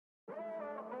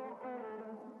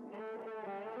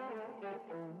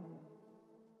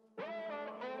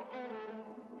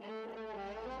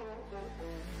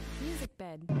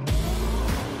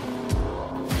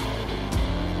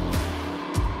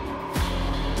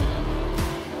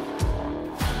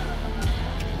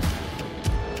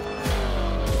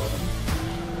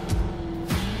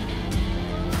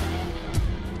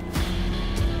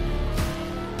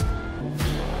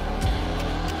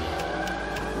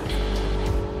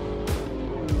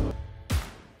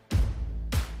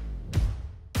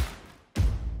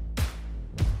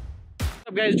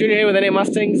What's up guys, Junior here with NA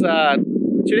Mustangs.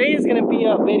 Today is going to be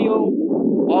a video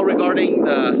all regarding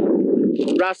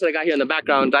the Roush that I got here in the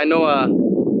background. I know a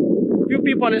few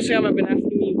people on Instagram have been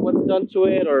asking me what's done to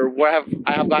it or where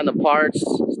I have gotten the parts,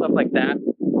 stuff like that.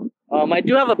 I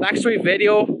do have a backstory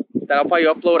video that I'll probably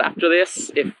upload after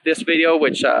this, if this video,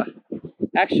 which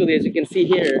actually, as you can see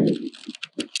here,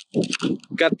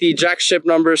 got the jack ship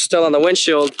numbers still on the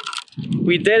windshield.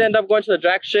 We did end up going to the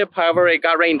jack ship, however it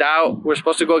got rained out. We were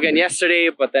supposed to go again yesterday,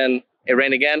 but then it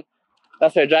rained again.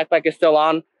 That's why the jack pack is still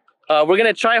on. We're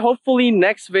gonna try, hopefully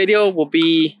next video will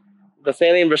be the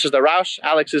Saline versus the Roush.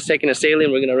 Alex is taking a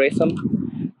Saline, we're gonna race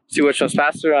them, see which one's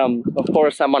faster. Of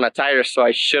course I'm on a tire, so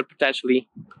I should potentially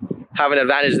have an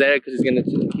advantage there because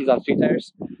he's on street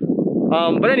tires.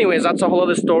 But anyways, that's a whole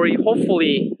other story.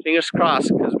 Hopefully, fingers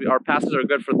crossed, because our passes are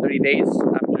good for 30 days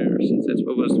since it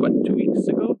was what, 2 weeks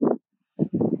ago.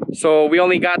 So we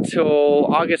only got till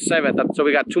August 7th, so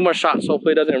we got 2 more shots.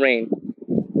 Hopefully it doesn't rain.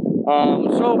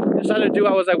 So decided to do,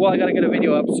 I was like, well, I gotta get a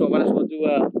video up, so I might as well do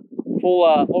a full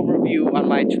overview on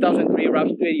my 2003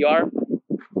 Roush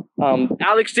 380R.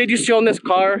 Alex did used to own this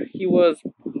car.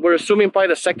 We're assuming probably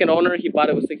the second owner. He bought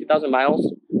it with 60,000 miles.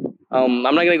 I'm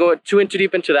not gonna go too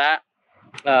deep into that.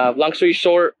 Long story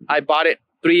short, I bought it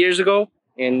 3 years ago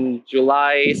in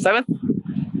July 7th.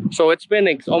 So it's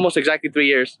been almost exactly 3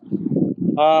 years.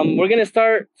 We're gonna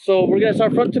start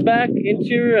front to back,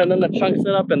 interior, and then the trunk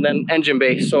setup, and then engine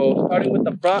bay. So starting with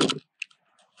the front,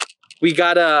 we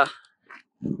got a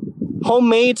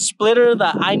homemade splitter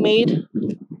that I made.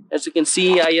 As you can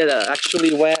see, I actually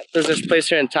there's this place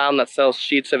here in town that sells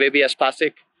sheets of ABS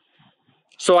plastic.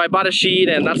 So I bought a sheet,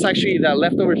 and that's actually the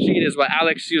leftover sheet is what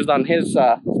Alex used on his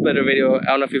splitter video. I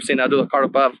don't know if you've seen it, I'll do the card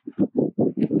above.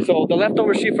 So the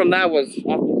leftover sheet from that was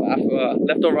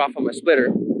leftover off of my splitter.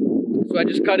 So I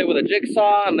just cut it with a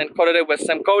jigsaw and then coated it with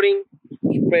some coating,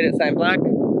 sprayed it cyan black.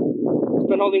 It's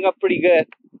been holding up pretty good.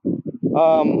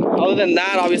 Other than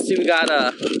that, obviously we got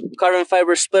carbon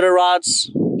fiber splitter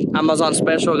rods, Amazon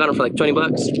special, I got them for like 20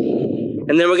 bucks.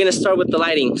 And then we're gonna start with the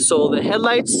lighting. So the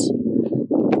headlights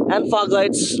and fog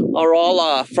lights are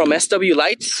all from SW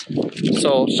Lights.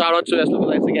 So shout out to SW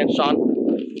Lights again, Sean.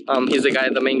 He's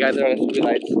the main guy there on SW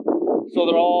Lights. So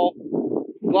they're all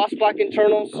gloss black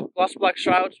internals, gloss black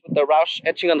shrouds with the Roush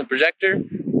etching on the projector,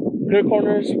 clear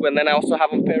corners, and then I also have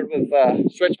them paired with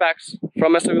switchbacks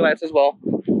from SW Lights as well.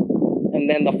 And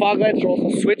then the fog lights are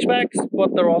also switchbacks,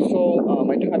 but they're also,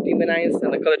 I do have demonized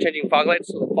and the color changing fog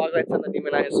lights. So the fog lights and the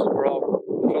demonized are all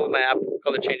controlled with my app,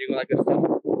 color changing, all that good stuff.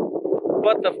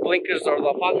 But the blinkers or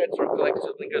the fog lights are connected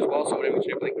to the blinker as well, so whenever you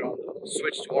turn your blinker on, they'll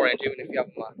switch to orange even if you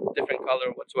have them a different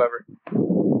color whatsoever.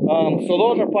 So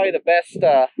those are probably the best.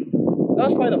 That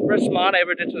was probably the first mod I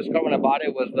ever did to this car when I bought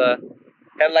it, was the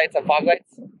headlights and fog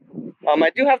lights.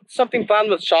 I do have something planned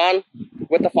with Sean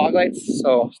with the fog lights,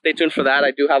 so stay tuned for that.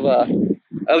 I do have a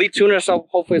elite tuner, so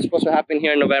hopefully it's supposed to happen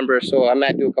here in November, so I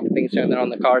might do a couple things here and there on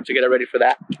the car to get it ready for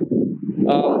that.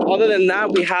 Other than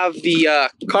that, we have the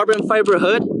carbon fiber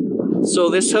hood. So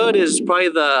this hood is probably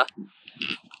the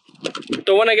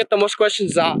one I get the most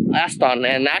questions asked on,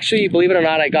 and actually, believe it or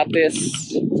not, I got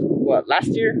this last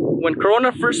year when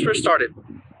Corona first started.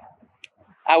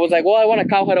 I was like, well, I want a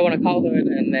cow hood,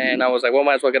 and then I was like, well,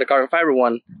 might as well get a carbon fiber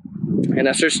one. And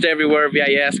I searched everywhere,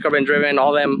 VIS, carbon driven,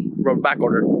 all them wrote back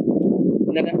order.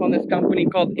 And then I found this company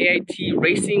called AIT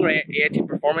Racing or AIT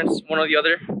Performance, one or the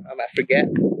other, I forget.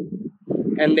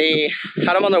 And they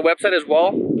had them on their website as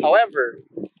well. However,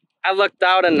 I lucked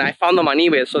out and I found them on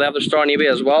eBay, so they have their store on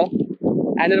eBay as well.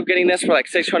 I ended up getting this for like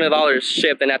 $600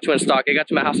 shipped and had 2 in stock. It got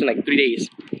to my house in like 3 days.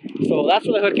 So that's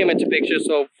where the hood came into picture.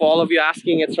 So for all of you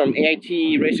asking, it's from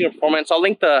AIT Racing Performance. I'll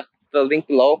link the link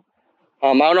below.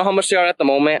 I don't know how much they are at the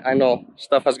moment. I know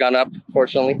stuff has gone up,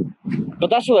 fortunately. But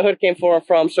that's where the hood came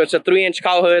from. So it's a 3-inch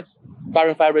cowl hood,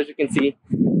 carbon fiber, as you can see.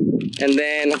 And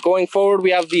then going forward, we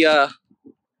have the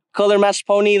color matched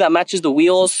pony that matches the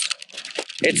wheels.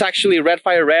 It's actually Red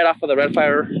Fire Red off of the Red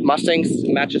Fire Mustangs.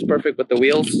 It matches perfect with the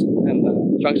wheels and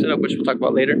the trunk setup, which we'll talk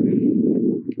about later.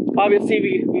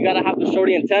 Obviously, we gotta have the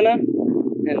shorty antenna,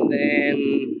 and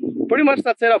then pretty much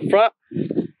that's it up front.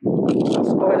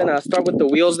 Let's go ahead and start with the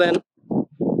wheels then.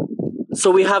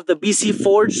 So we have the BC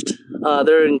Forged.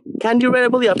 They're in candy red, I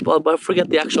believe, but I forget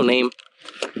the actual name.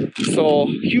 So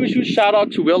huge shout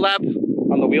out to Wheel Lab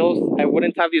on the wheels. I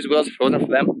wouldn't have these wheels if it wasn't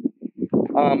for them.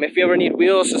 If you ever need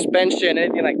wheels, suspension,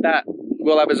 anything like that,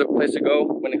 Wheel Lab is a place to go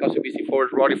when it comes to BC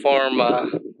Forged, Rotiform.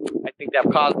 I think they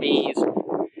have Cosby's,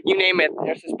 you name it,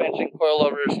 air suspension,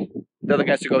 coilovers, they're the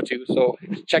guys to go to, so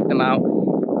check them out.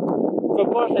 So of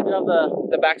course I do have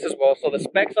the backs as well. So the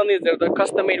specs on these, they're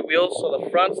custom made wheels. So the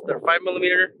fronts, they're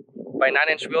 5mm by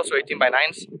 9-inch wheels, so 18 by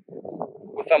 9s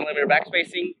with 5mm back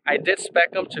spacing. I did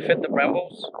spec them to fit the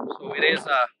Brembos, so it is.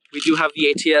 We do have the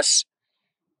ATS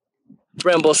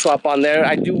Brembo swap on there.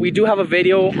 We do have a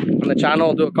video on the channel.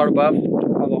 I'll do a card above of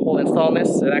the whole install on this.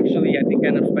 It actually, I think I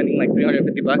ended up spending like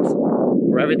 350 bucks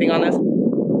for everything on this.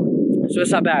 So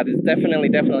it's not bad. It's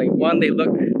definitely one, they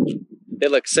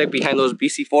look sick behind those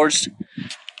BC4s.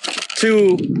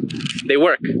 Two, they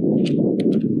work.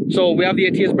 So we have the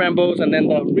ATS Brembos, and then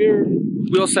the rear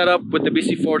wheel setup with the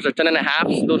BC4s are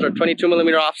 10.5s. Those are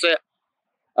 22mm offset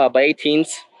by 18s.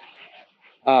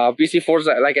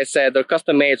 BC4s, like I said, they're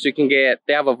custom made, so you can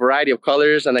they have a variety of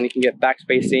colors, and then you can get back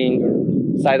spacing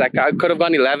or size. I could have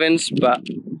gone 11s, but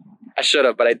I should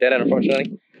have, but I didn't,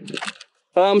 unfortunately.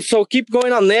 So keep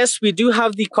going on this. We do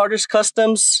have the Carter's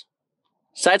Customs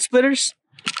side splitters.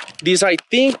 These, I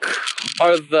think,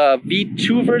 are the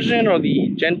V2 version or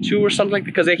the Gen 2 or something like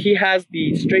that, because he has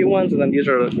the straight ones, and then these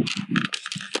are, as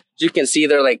you can see,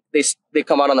 they're like, they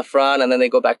come out on the front and then they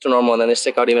go back to normal, and then they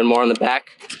stick out even more on the back.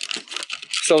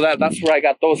 So that's where I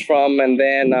got those from. And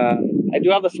then I do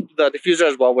have the diffuser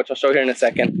as well, which I'll show here in a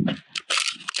second.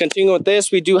 Continuing with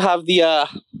this, we do have the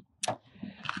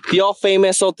all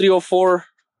famous 0304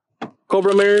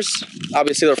 Cobra mirrors.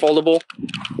 Obviously they're foldable.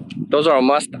 Those are a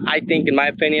must, I think, in my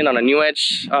opinion, on a new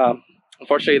Edge.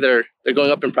 Unfortunately, they're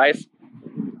going up in price,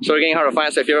 so they're getting hard to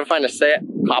find. So if you ever find a set,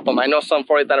 cop them. I know some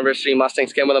 40th anniversary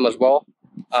Mustangs came with them as well.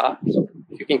 So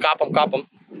if you can cop them, cop them.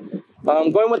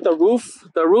 Going with the roof.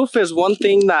 The roof is one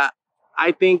thing that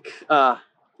I think a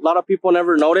lot of people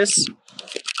never notice.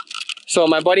 So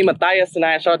my buddy Matthias and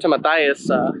I, shout out to Matthias,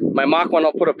 my mock one,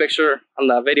 I'll put a picture on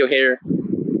the video here.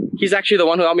 He's actually the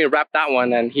one who helped me wrap that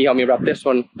one, and he helped me wrap this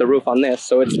one, the roof on this.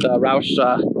 So it's the Roush,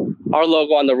 our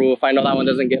logo on the roof. I know that one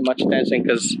doesn't get much attention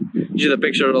because usually the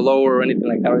picture of the lower or anything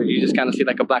like that, or you just kind of see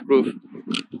like a black roof.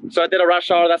 So I did a Roush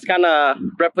R that's kind of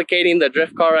replicating the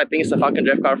drift car. I think it's the Falcon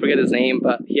drift car, I forget his name,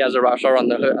 but he has a Roush R on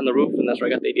the roof, and that's where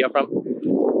I got the idea from.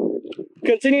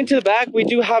 Continuing to the back, we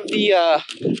do have the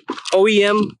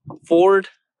OEM Ford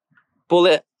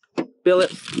Bullet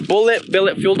billet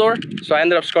fuel door. So I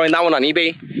ended up scoring that one on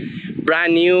eBay,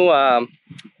 brand new. I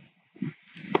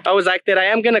was like that. I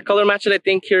am gonna color match it, I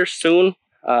think, here soon.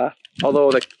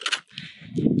 Although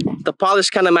the polish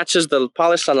kind of matches the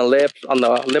polish on the lip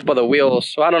of the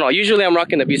wheels. So I don't know. Usually I'm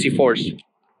rocking the BC4s,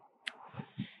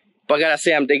 but I gotta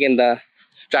say I'm digging the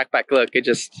track back look.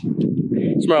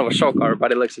 It's more of a show car,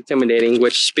 but it looks intimidating.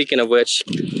 Which, speaking of which,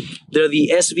 they're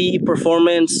the SV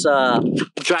Performance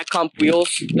drag comp wheels.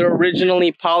 They're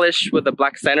originally polished with a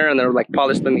black center, and they're like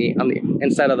polished on the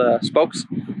inside of the spokes.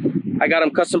 I got them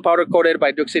custom powder coated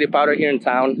by Duke City Powder here in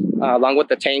town, along with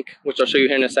the tank, which I'll show you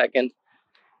here in a second.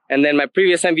 And then my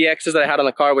previous MVXs that I had on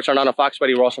the car, which are not a Fox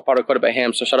Buddy, were also powder coated by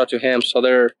him. So shout out to him. So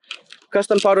they're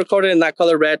custom powder coated in that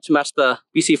color red to match the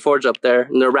BC Forge up there,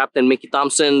 and they're wrapped in Mickey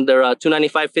Thompson. They're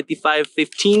 295/55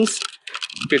 15s.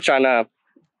 If you're trying to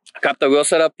cop the wheel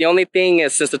setup, the only thing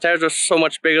is, since the tires are so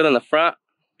much bigger than the front,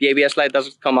 the ABS light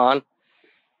doesn't come on.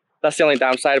 That's the only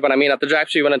downside. But I mean, at the drag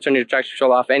strip, you want to turn your traction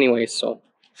control off anyway, so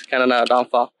it's kind of not a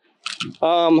downfall.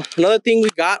 Another thing we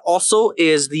got also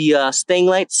is the staying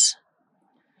lights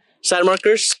side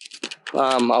markers.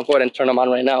 I'll go ahead and turn them on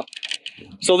right now.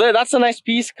 So that's a nice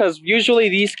piece, because usually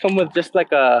these come with just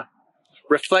like a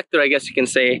reflector, I guess you can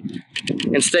say.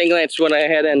 And staying lights went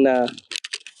ahead and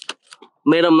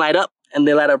made them light up, and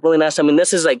they light up really nice. I mean,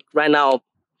 this is like right now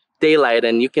daylight,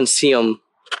 and you can see them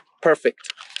perfect.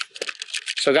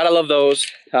 So gotta love those.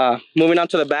 Moving on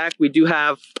to the back, we do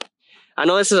have, I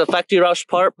know this is a factory Roush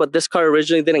part, but this car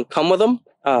originally didn't come with them.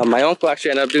 My uncle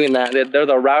actually ended up doing that. They're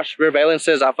the Roush rear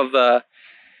valences off of the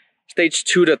stage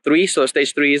 2 to 3. So the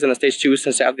stage 3s and the stage 2s,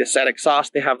 since they have the set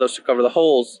exhaust, they have those to cover the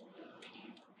holes.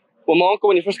 Well, my uncle,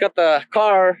 when he first got the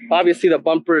car, obviously the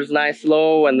bumper is nice,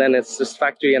 low, and then it's just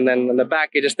factory, and then in the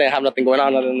back, it just didn't have nothing going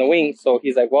on other than the wings. So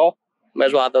he's like, well, might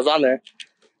as well have those on there.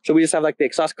 So we just have like the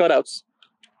exhaust cutouts.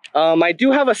 I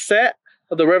do have a set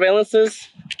of the rear valences.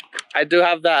 I do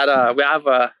have that. We have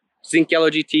a zinc yellow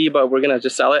GT, but we're gonna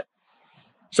just sell it.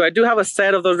 So I do have a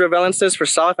set of those rear valences for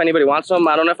sale if anybody wants them.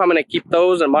 I don't know if I'm gonna keep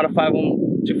those and modify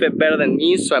them to fit better than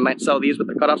these, so I might sell these with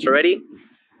the cutouts already.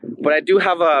 But I do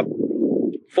have a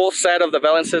full set of the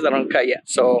valences that aren't cut yet.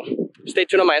 So stay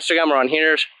tuned on my Instagram or on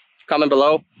here. Comment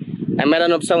below. I might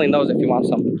end up selling those if you want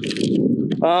some.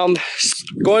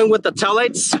 Going with the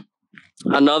taillights,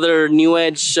 another New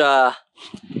Edge, I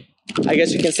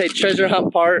guess you can say treasure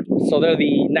hunt part. So they're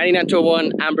the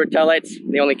 99201 amber taillights.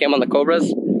 They only came on the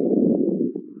Cobras.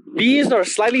 These are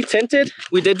slightly tinted.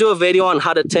 We did do a video on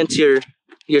how to tint your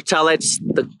taillights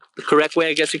the correct way,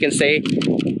 I guess you can say.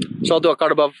 So I'll do a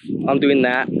card above I'm doing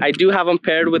that. I do have them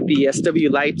paired with the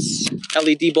SW Lights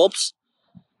LED bulbs.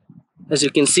 As you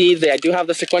can see, I do have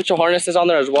the sequential harnesses on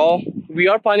there as well. We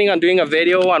are planning on doing a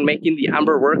video on making the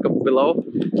amber work up below.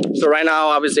 So right now,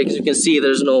 obviously, as you can see,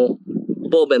 there's no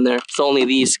bulb in there. So only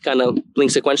these kind of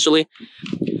blink sequentially.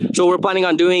 So what we're planning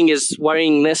on doing is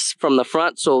wiring this from the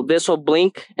front. So this will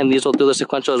blink and these will do the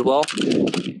sequential as well.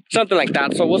 Something like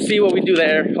that. So we'll see what we do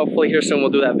there. Hopefully here soon we'll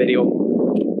do that video.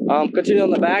 Continuing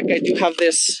on the back, I do have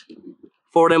this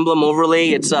Ford emblem overlay.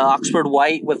 It's Oxford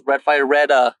white with red fire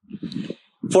red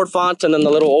Ford font and then the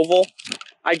little oval.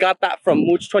 I got that from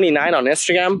Roush 380R on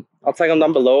Instagram. I'll tag him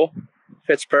down below.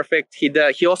 Fits perfect.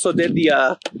 He also did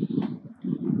the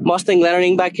Mustang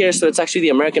lettering back here, so it's actually the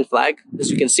American flag, as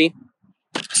you can see.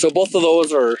 So both of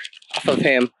those are off of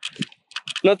him.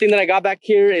 Another thing that I got back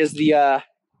here is the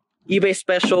eBay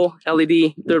special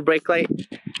LED third brake light.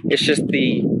 It's just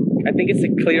I think it's a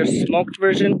clear smoked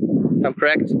version, if I'm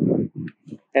correct.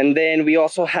 And then we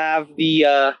also have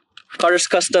the Carter's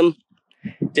Custom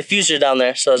diffuser down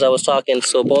there. So as I was talking,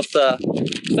 so both the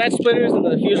side splitters and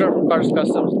the diffuser are from Carter's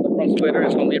Customs. The front splitter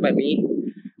is homemade by me.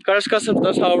 Carter's Customs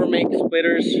does, however, make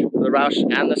splitters for the Roush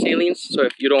and the Salines. So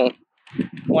if you don't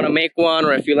want to make one,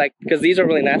 or if you like, because these are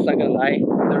really nice, not gonna lie.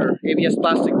 They're ABS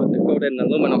plastic, but they're coated in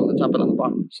aluminum on the top and on the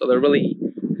bottom. So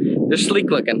they're sleek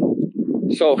looking.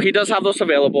 So he does have those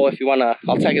available if you wanna.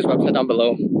 I'll tag his website down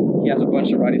below. He has a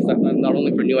bunch of riding stuff, not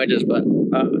only for new edges, but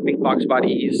I think box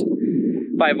bodies,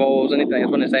 5.0s, anything that's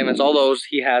one of his diamonds, all those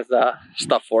he has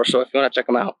stuff for. So if you wanna check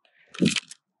them out.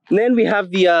 And then we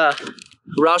have the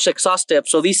Roush exhaust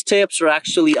tips. So these tips are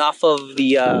actually off of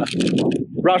the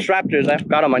Roush Raptors. I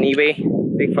got them on eBay.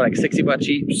 I think for like 60 bucks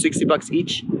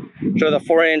each. So the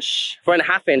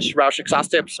 4.5 inch Roush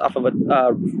exhaust tips off of a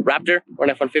Raptor or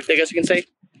an F-150, I guess you can say.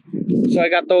 So I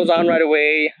got those on right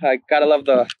away. I gotta love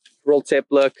the roll tip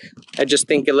look. I just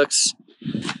think it looks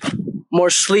more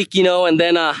sleek, you know. And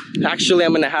then actually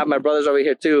I'm gonna have my brothers over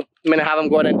here too. I'm gonna have them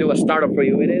go ahead and do a startup for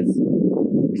you. It is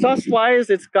exhaust wise,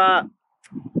 it's got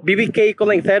BBK equal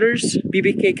length headers,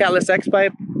 BBK catless X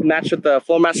pipe matched with the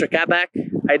Flowmaster catback.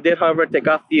 I did, however, take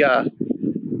off the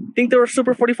I think they were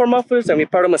Super 44 mufflers and we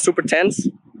paired them with Super 10s.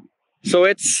 So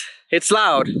it's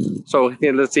loud. So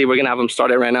yeah, let's see, we're gonna have them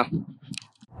started right now.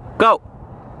 Go!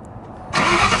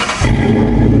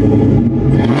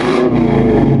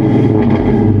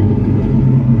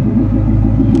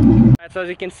 Alright, so as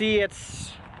you can see,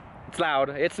 it's loud.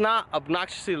 It's not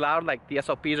obnoxiously loud like the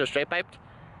SLPs or straight piped,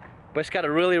 but it's got a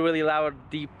really, really loud,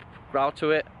 deep growl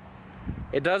to it.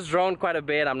 It does drone quite a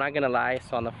bit, I'm not gonna lie.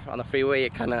 So on the freeway,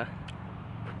 it kind of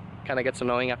gets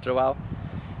annoying after a while.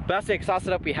 But that's the exhaust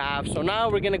setup we have. So now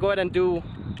we're gonna go ahead and do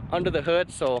under the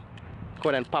hood. So go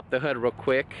ahead and pop the hood real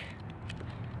quick.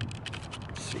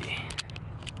 Let's see.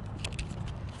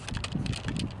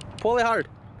 Pull it hard.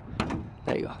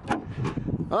 There you go.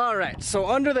 All right, so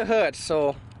under the hood.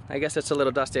 So I guess it's a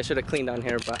little dusty. I should have cleaned down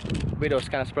here, but video's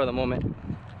kind of spur of the moment.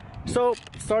 So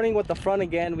starting with the front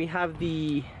again, we have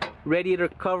the radiator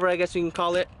cover, I guess you can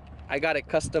call it. I got it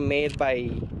custom made by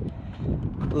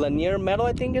Lanier Metal,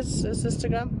 I think is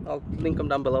Instagram. I'll link them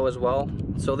down below as well.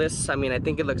 So this, I mean, I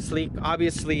think it looks sleek.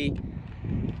 Obviously,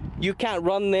 you can't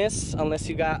run this unless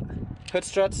you got hood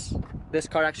struts. This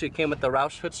car actually came with the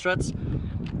Roush hood struts.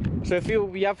 So if you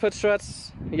have hood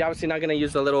struts, you're obviously not gonna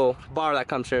use the little bar that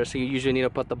comes here. So you usually need to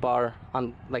put the bar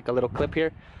on like a little clip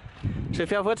here. So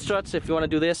if you have hood struts, if you want to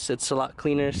do this, it's a lot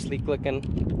cleaner, sleek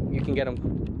looking. You can get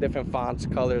them different fonts,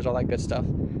 colors, all that good stuff.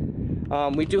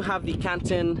 We do have the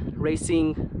Canton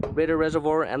Racing radiator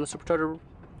reservoir and the supercharger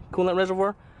coolant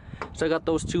reservoir. So I got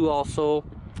those two also.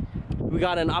 We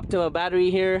got an Optima battery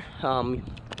here.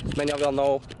 As many of y'all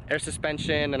know, air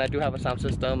suspension, and I do have a sound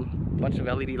system, a bunch of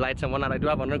LED lights and whatnot. I do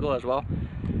have underglow as well.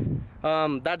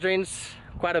 That drains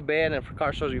quite a bit, and for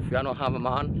car shows, if y'all don't have them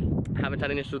on, I haven't had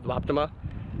any issues with Optima.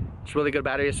 It's really good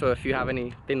battery, so if you have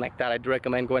anything like that, I do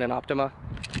recommend going in Optima.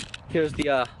 Here's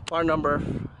the bar number.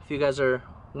 If you guys are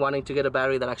wanting to get a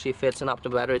battery that actually fits an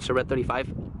Optima battery, it's a Red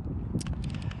 35.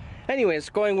 Anyways,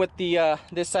 going with the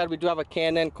this side, we do have a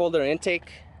Canon cold air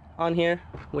intake on here,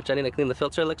 which I need to clean the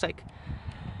filter, it looks like.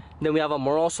 Then we have a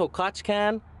Moroso clutch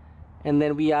can, and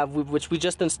then we have, which we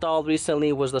just installed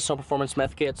recently, was the Sun Performance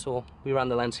meth kit. So we ran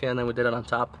the lens here and then we did it on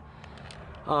top.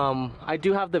 I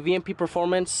do have the VMP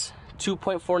Performance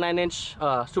 2.49 inch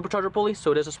supercharger pulley,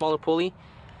 so it is a smaller pulley.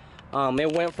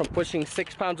 It went from pushing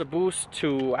 6 pounds of boost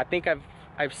to, I think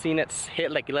I've seen it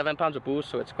hit like 11 pounds of boost,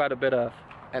 so it's quite a bit of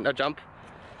a jump.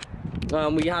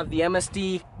 We have the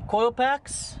MSD coil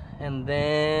packs, and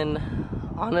then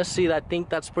honestly I think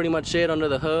that's pretty much it under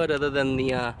the hood, other than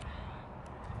the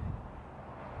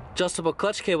adjustable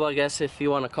clutch cable, I guess, if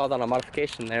you want to call that a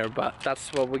modification there, but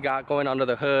that's what we got going under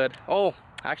the hood. Oh,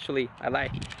 actually, I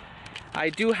lied.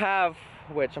 I do have,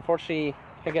 which unfortunately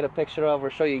I can't get a picture of or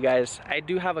show you guys, I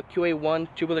do have a QA1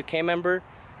 tubular K-member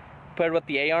paired with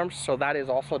the A-arms, so that is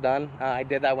also done. I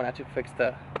did that when I had to fix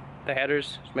the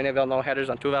headers. As many of y'all know,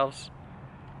 headers on 2 valves,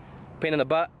 pain in the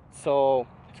butt. So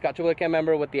it's got tubular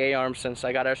K-member with the A-arms. Since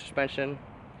I got air suspension,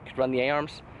 I could run the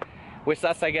A-arms. Which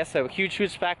that's, I guess, a huge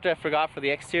factor I forgot for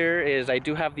the exterior is I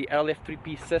do have the airlift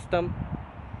 3-piece system.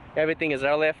 Everything is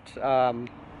airlift.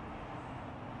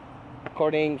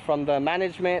 According from the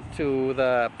management to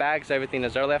the bags, everything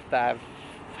is airlift. I've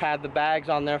had the bags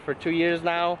on there for 2 years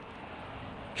now.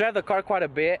 Drive the car quite a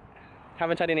bit.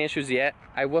 Haven't had any issues yet.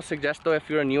 I will suggest though, if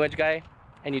you're a new edge guy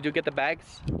and you do get the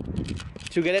bags,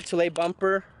 to get it to lay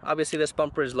bumper, obviously this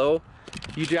bumper is low,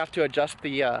 you do have to adjust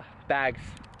the bags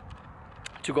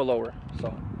to go lower.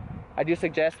 So I do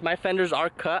suggest, my fenders are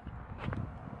cut,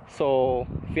 so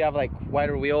if you have like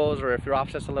wider wheels or if your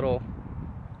offset's a little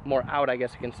more out, I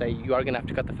guess you can say, you are gonna have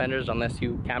to cut the fenders unless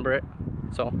you camber it.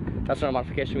 So that's another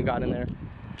modification we got in there.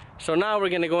 So now we're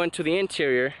gonna go into the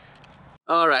interior.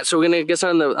 All right, so we're gonna get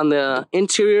started on the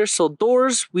interior. So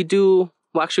doors, we do,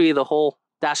 well, actually the whole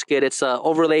dash kit, it's a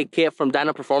overlay kit from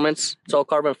Dynaperformance. It's all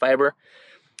carbon fiber.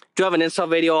 Do have an install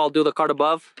video, I'll do the card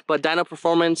above, but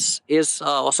Dynaperformance is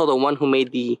also the one who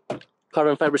made the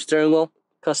carbon fiber steering wheel,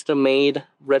 custom made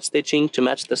red stitching to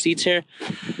match the seats here.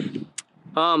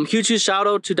 Huge shout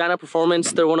out to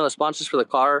Dynaperformance. They're one of the sponsors for the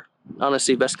car.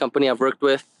 Honestly, best company I've worked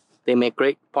with. They make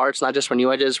great parts, not just for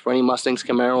new edges, for any Mustangs,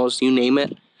 Camaros, you name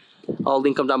it. I'll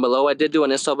link them down below. I did do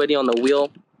an install video on the wheel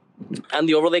and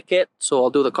the overlay kit, so I'll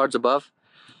do the cards above.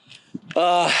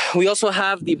 We also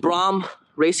have the Brom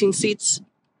racing seats.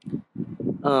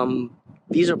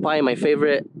 These are probably my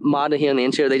favorite mod here in the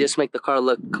interior. They just make the car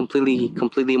look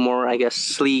completely more, I guess,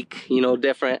 sleek, you know,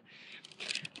 different.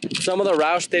 Some of the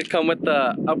Roush did come with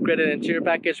the upgraded interior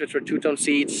package, which were two-tone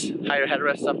seats, higher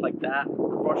headrest, stuff like that.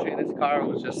 Unfortunately, this car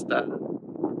was just,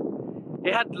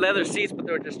 it had leather seats, but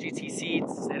they were just GT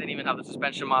seats. They didn't even have the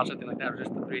suspension mods or anything like that. It was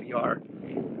just the 380R.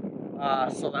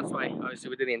 So that's why, obviously,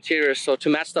 we did the interior. So to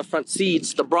match the front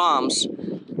seats, the Broms,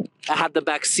 I had the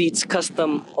back seats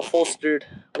custom upholstered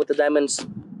with the diamond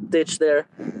stitch there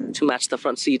to match the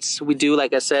front seats. We do,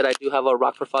 like I said, I do have a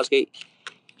Rockford Fosgate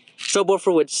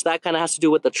subwoofer, which that kind of has to do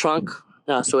with the trunk.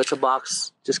 So it's a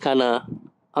box just kind of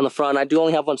on the front. I do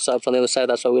only have one sub on the other side,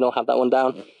 that's why we don't have that one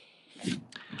down.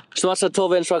 So that's a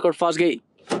 12-inch Rockford Fosgate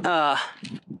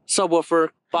subwoofer.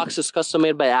 Box is custom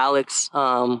made by Alex.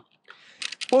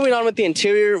 Moving on with the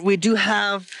interior, we do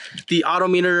have the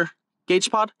Autometer gauge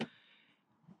pod.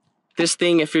 This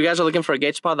thing, if you guys are looking for a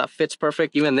gauge pod that fits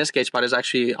perfect, even this gauge pod is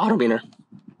actually Autometer.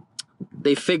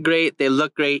 They fit great, they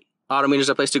look great. Autometer is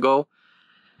the place to go.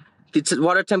 The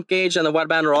water temp gauge and the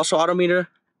wideband are also Autometer.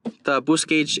 The boost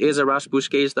gauge is a Roush boost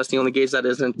gauge. That's the only gauge that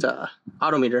isn't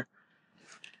Autometer.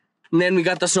 And then we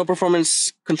got the Snow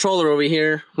Performance controller over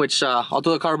here, which I'll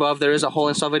do the car above. There is a whole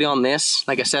install video on this.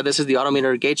 Like I said, this is the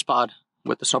Autometer gauge pod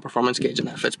with the Snow Performance gauge, and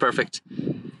that fits perfect.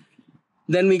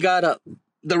 Then we got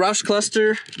the Roush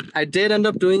cluster. I did end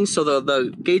up doing, so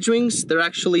the gauge wings, they're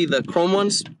actually the chrome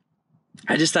ones.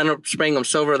 I just ended up spraying them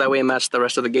silver, that way it matched the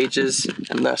rest of the gauges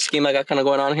and the scheme I got kind of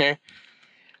going on here.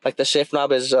 Like the shift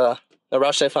knob is a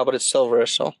Roush shift knob, but it's silver,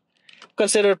 so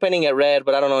consider painting it red,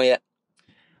 but I don't know yet.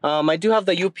 I do have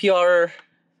the UPR,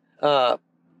 I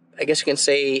guess you can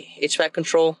say HVAC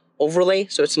control overlay,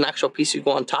 so it's an actual piece you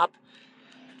go on top.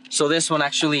 So this one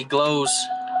actually glows,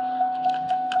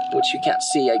 which you can't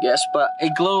see, I guess, but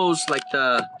it glows like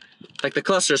the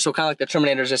cluster, so kind of like the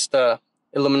Terminator's, just the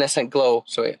luminescent glow,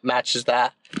 so it matches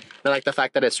that. I like the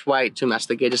fact that it's white to match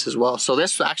the gauges as well. So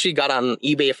this actually got on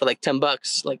eBay for like 10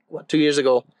 bucks, like what, 2 years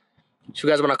ago. If you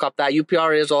guys want to cop that,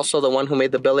 UPR is also the one who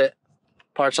made the billet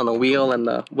parts on the wheel and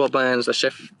the wheel buttons, the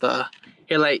shift, the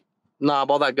headlight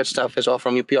knob, all that good stuff is all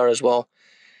from UPR as well.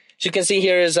 As you can see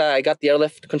here is I got the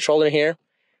airlift controller here.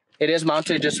 It is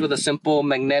mounted just with a simple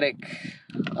magnetic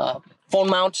phone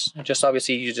mount. Just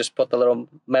obviously you just put the little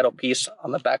metal piece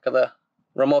on the back of the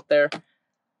remote there.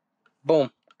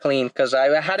 Boom, clean. Because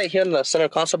I had it here in the center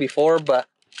console before, but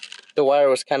the wire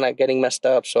was kind of getting messed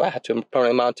up, so I had to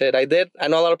permanently mount it. I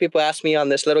know a lot of people ask me on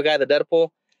this little guy, the Deadpool.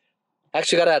 I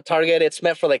actually got it at Target. It's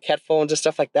meant for like headphones and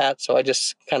stuff like that, so I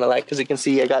just kind of like, because you can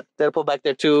see I got Deadpool back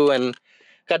there too, and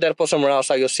got Deadpool somewhere else,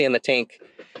 so you'll see in the tank.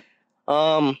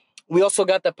 We also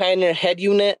got the Pioneer head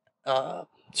unit.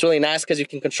 It's really nice because you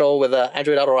can control with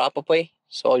Android Auto or Apple Play,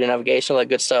 so all your navigation, all that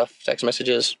good stuff, text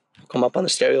messages come up on the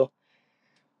stereo.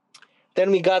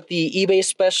 Then we got the eBay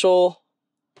special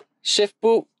shift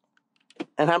boot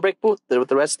and handbrake boot with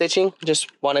the red stitching. Just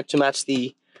wanted to match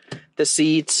the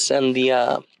seats and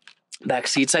the back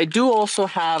seats. I do also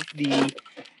have the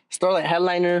Starlight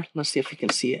headliner. Let's see if you can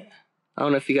see it. I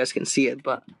don't know if you guys can see it,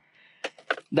 but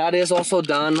that is also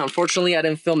done. Unfortunately, I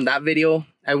didn't film that video.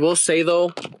 I will say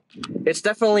though, it's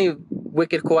definitely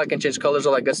wicked cool. I can change colors,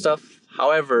 all that good stuff.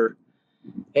 However,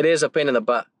 it is a pain in the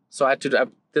butt. So I did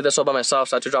this all by myself.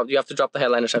 So you have to drop the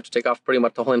headliner. So I have to take off pretty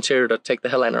much the whole interior to take the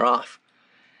headliner off.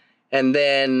 And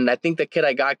then I think the kit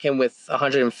I got came with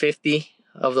 150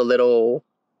 of the little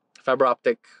fiber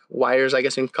optic wires, I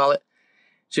guess you can call it.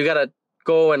 So you gotta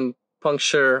go and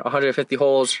puncture 150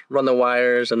 holes, run the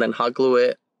wires, and then hot glue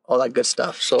it, all that good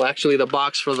stuff. So actually the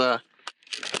box for the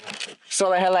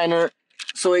Starlight headliner,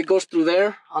 so it goes through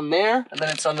there, on there, and then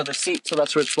it's under the seat, so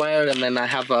that's where it's wired. And then I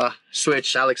have a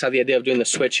switch. Alex had the idea of doing the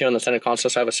switch here on the center console,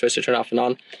 so I have a switch to turn off and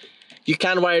on. You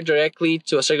can wire directly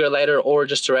to a cigarette lighter or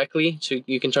just directly, so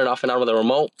you can turn it off and on with a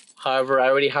remote. However, I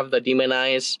already have the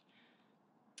demonize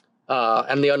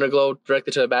and the underglow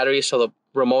directly to the battery, so the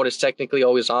remote is technically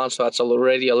always on, so that's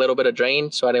already a little bit of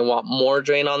drain, so I didn't want more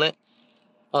drain on it.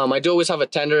 I do always have a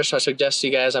tender, so I suggest you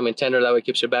guys, tender, that way it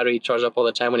keeps your battery charged up all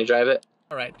the time when you drive it.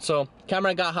 Alright, so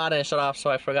camera got hot and it shut off,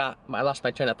 so I lost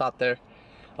my train of thought there.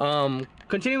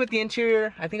 Continuing with the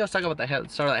interior, I think I was talking about the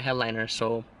Starlight headliner,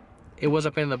 so it was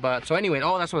a pain in the butt. So anyway,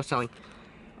 oh, that's what I was telling.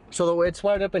 So it's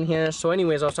wired up in here. So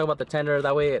anyways, I was talking about the tender.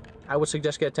 That way, I would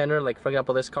suggest get a tender. Like for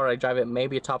example, this car, I drive it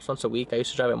maybe tops once a week. I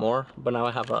used to drive it more, but now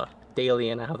I have a daily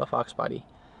and I have the Fox body,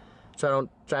 so I don't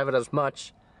drive it as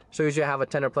much. So usually I have a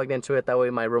tender plugged into it. That way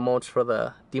my remotes for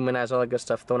the demonize, all that good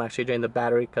stuff, don't actually drain the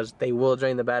battery, because they will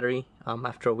drain the battery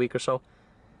after a week or so.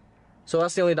 So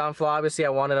that's the only downfall. Obviously, I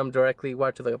wanted them directly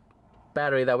wired to the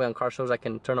battery. That way on car shows I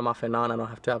can turn them off and on. I don't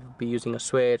have to be using a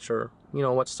switch or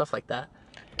what stuff like that.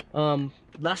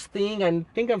 Last thing, I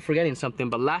think I'm forgetting something,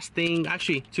 but last thing,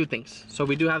 actually two things. So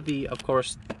we do have of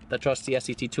course, the trusty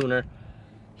SCT tuner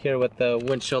here with the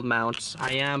windshield mounts.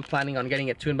 I am planning on getting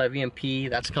it tuned by VMP.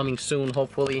 That's coming soon,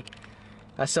 hopefully.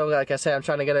 I still, like I said, I'm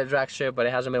trying to get a drag strip, but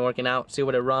it hasn't been working out. See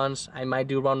what it runs. I might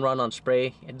do run on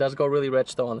spray. It does go really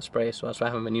rich though on the spray, so that's why I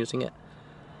haven't been using it.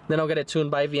 Then I'll get it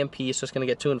tuned by VMP, so it's gonna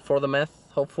get tuned for the meth,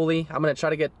 hopefully. I'm gonna try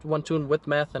to get one tuned with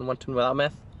meth and one tuned without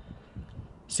meth.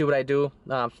 See what I do.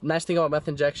 Nice thing about meth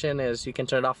injection is you can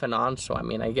turn it off and on, so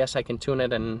I guess I can tune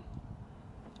it and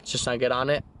just not get on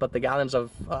it. But the gallons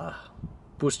of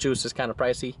boost juice is kind of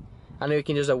pricey. I know you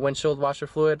can use a windshield washer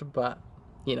fluid, but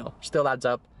still adds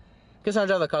up. Because I don't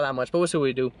drive the car that much, but we'll see what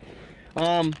we do.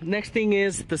 Next thing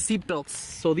is the seat belts.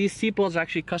 So these seat belts are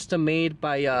actually custom made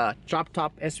by Drop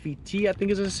Top SVT, I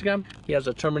think is his Instagram. He has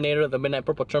a Terminator, the Midnight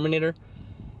Purple Terminator.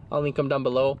 I'll link them down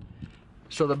below.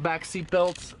 So the back seat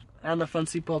belts and the front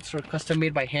seat belts are custom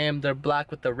made by him. They're black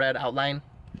with the red outline.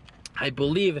 I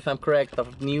believe, if I'm correct, the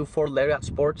new Ford Lariat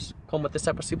Sports come with this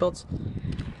type of seat belts.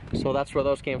 So that's where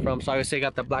those came from. So obviously I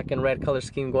got the black and red color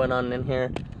scheme going on in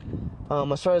here.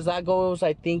 As far as that goes,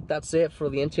 I think that's it for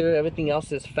the interior. Everything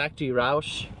else is factory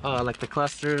Roush, like the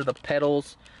cluster, the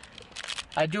pedals.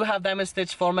 I do have diamond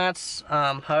stitch floor mats.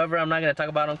 However, I'm not going to talk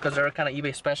about them because they're kind of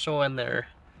eBay special, and they're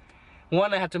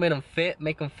one, I have to make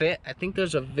them fit. I think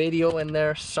there's a video in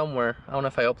there somewhere. I don't know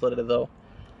if I uploaded it though.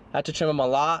 I had to trim them a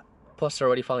lot, plus they're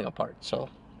already falling apart, so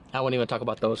I won't even talk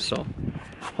about those. So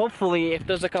hopefully, if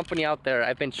there's a company out there,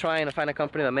 I've been trying to find a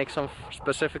company that makes them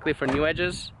specifically for new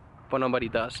edges, but nobody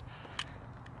does.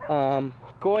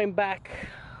 Going back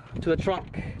to the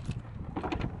trunk.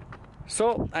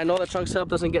 So I know the trunk setup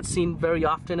doesn't get seen very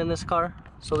often in this car.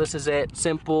 So this is it,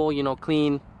 simple,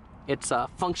 clean. It's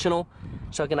functional,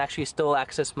 so I can actually still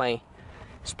access my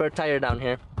spare tire down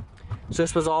here. So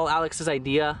this was all Alex's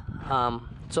idea.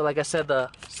 So like I said, the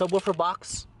subwoofer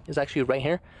box is actually right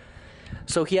here.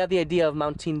 So he had the idea of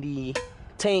mounting the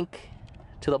tank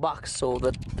to the box. So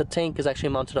the tank is actually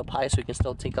mounted up high, so you can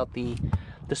still take out the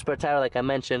spare tire, like I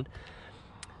mentioned.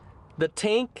 The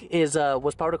tank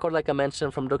was powder coated, like I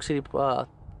mentioned, from Duke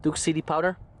City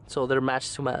powder. So they're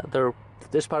matched to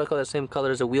this powder coat, the same color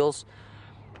as the wheels.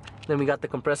 Then we got the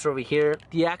compressor over here.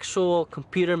 The actual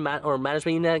computer management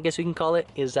unit, I guess you can call it,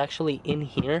 is actually in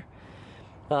here.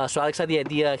 So Alex had the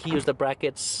idea. He used the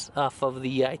brackets off of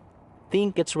I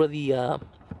think it's where the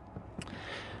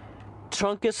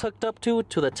trunk is hooked up to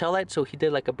the taillight. So he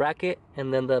did like a bracket,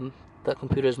 and then the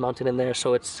computer is mounted in there,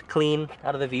 so it's clean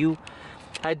out of the view.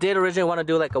 I did originally want to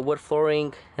do like a wood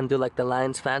flooring and do like the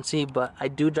lines fancy, but I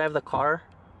do drive the car.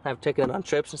 I've taken it on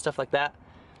trips and stuff like that.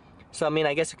 So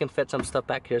I guess you can fit some stuff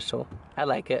back here, so I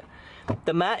like it.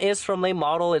 The mat is from late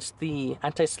model. It's the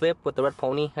anti-slip with the red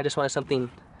pony. I just wanted something,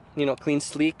 clean,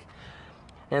 sleek.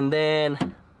 And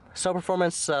then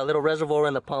self-performance little reservoir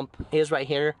in the pump is right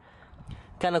here.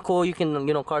 Kind of cool. You can,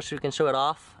 you know, car show, you can show it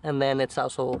off, and then it's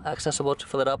also accessible to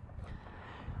fill it up.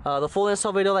 The full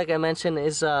install video, like I mentioned,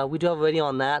 is we do have a video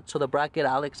on that. So the bracket,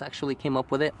 Alex actually came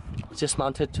up with it. It's just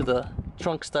mounted to the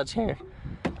trunk studs here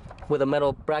with a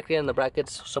metal bracket, and the bracket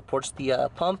supports the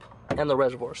pump and the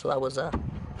reservoir. So that was a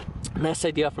nice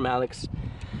idea from Alex.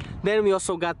 Then we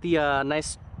also got the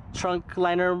nice trunk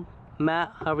liner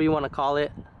mat, however you want to call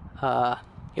it.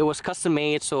 It was custom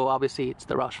made, so obviously it's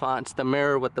the Roush font. It's the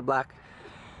mirror with the black.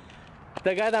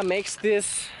 The guy that makes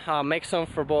this makes them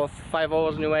for both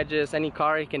 5.0s, new edges, any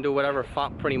car. He can do whatever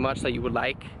font pretty much that you would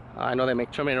like. I know they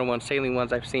make Terminator ones, sailing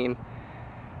ones I've seen.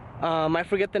 I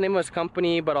forget the name of his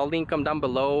company, but I'll link them down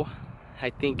below. I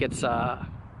think it's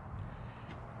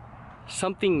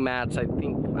something mats, I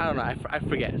think. I don't know, I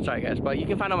forget. Sorry guys, but you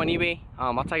can find them on eBay.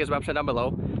 I'll tag his website down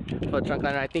below for the trunk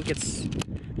liner. I think it's,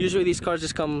 usually these cars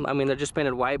just come, I mean, they're just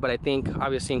painted white, but I think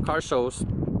obviously in car shows,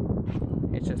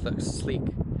 it just looks sleek.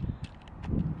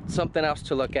 Something else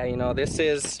to look at, you know. This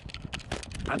is,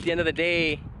 at the end of the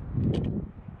day,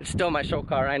 it's still my show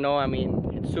car. I know, I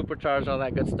mean, it's supercharged, all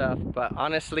that good stuff, but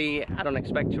honestly, I don't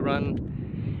expect to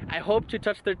run. I hope to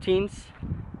touch 13s.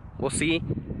 We'll see.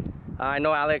 I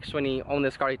know Alex, when he owned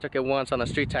this car, he took it once on a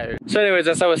street tire. So anyways,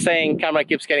 as I was saying, camera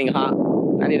keeps getting hot.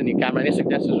 I need a new camera. Any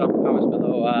suggestions, drop the comments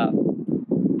below.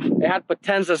 It had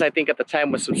Potenzas, I think, at the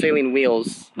time, with some saline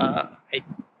wheels. I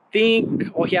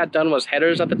think all he had done was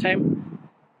headers at the time.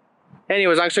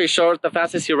 Anyways, actually short, the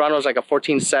fastest he ran was like a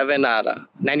 14.7 at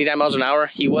 99 miles an hour.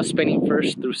 He was spinning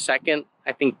first through second.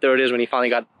 I think third is when he finally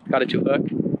got it to hook.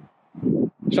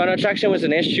 So I know traction was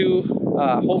an issue.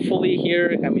 Hopefully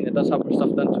here, I mean, it does have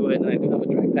stuff done to it, and I do have a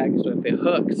drag pack, so if it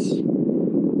hooks,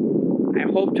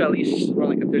 I hope to at least run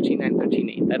like a 13.9,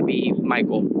 13.8. That'd be my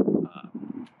goal.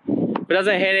 If it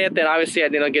doesn't hit it, then obviously I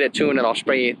didn't get it tuned, and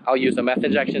I'll use the meth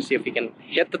injection, see if we can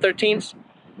hit the 13s.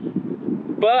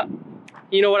 But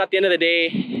you know what, at the end of the day,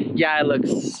 yeah, it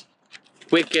looks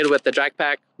wicked with the drag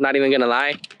pack, not even gonna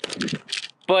lie.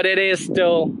 But it is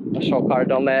still a show car.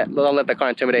 Don't let the car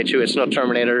intimidate you. It's no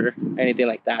Terminator or anything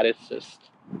like that. It's just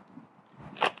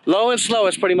low and slow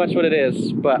is pretty much what it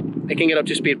is, but it can get up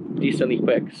to speed decently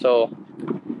quick. So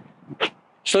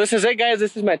this is it, guys.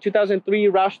 This is my 2003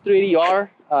 Roush 380R.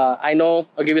 I know,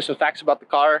 I'll give you some facts about the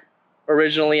car.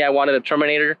 Originally, I wanted a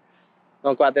Terminator.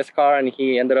 I got this car, and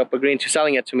he ended up agreeing to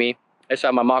selling it to me. I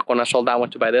saw my mock one. I sold that one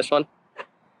to buy this one.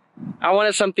 I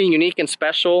wanted something unique and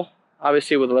special,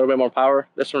 obviously with a little bit more power.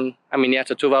 This one, I mean, yeah,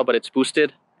 it's a 2-valve, but it's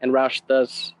boosted, and Roush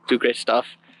does do great stuff.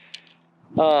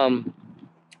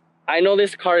 I know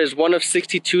this car is one of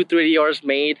 62 380Rs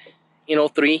made in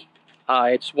 03.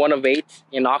 It's one of 8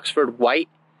 in Oxford white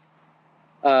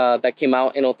that came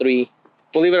out in 03.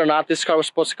 Believe it or not, this car was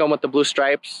supposed to come with the blue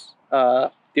stripes.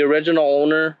 The original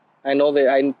owner,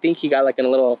 I think he got like a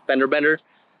little fender bender.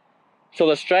 So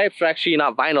the stripes are actually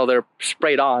not vinyl, they're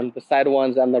sprayed on, the side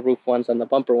ones and the roof ones and the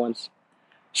bumper ones.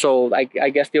 So I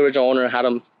guess the original owner had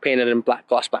them painted in black,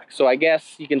 gloss black. So I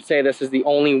guess you can say this is the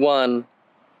only one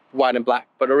white and black,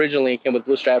 but originally it came with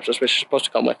blue stripes, which it's supposed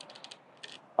to come with.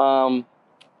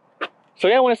 So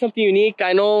yeah, I wanted something unique.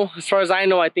 I know, as far as I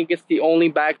know, I think it's the only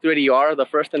bag 380R, the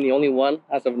first and the only one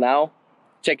as of now.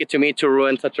 Take it to me to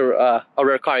ruin such a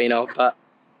rare car, you know. But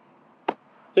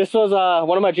this was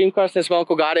one of my dream cars since my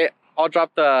uncle got it. I'll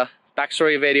drop the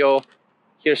backstory video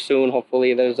here soon,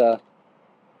 hopefully.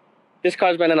 This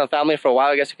car's been in the family for a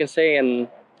while, I guess you can say, and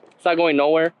it's not going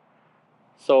nowhere.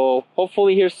 So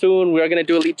hopefully here soon. We are going to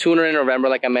do Elite Tuner in November,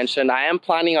 like I mentioned. I am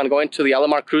planning on going to the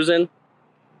LMR cruising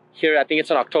here. I think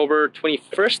it's on October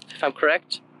 21st, if I'm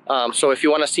correct. So if you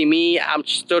want to see me, I'm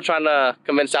still trying to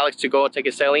convince Alex to go take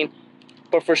it sailing.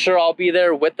 But for sure, I'll be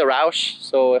there with the Roush.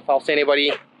 So if I'll see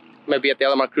anybody, maybe at the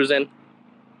LMR cruising.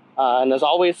 And as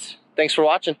always, thanks for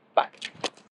watching. Bye.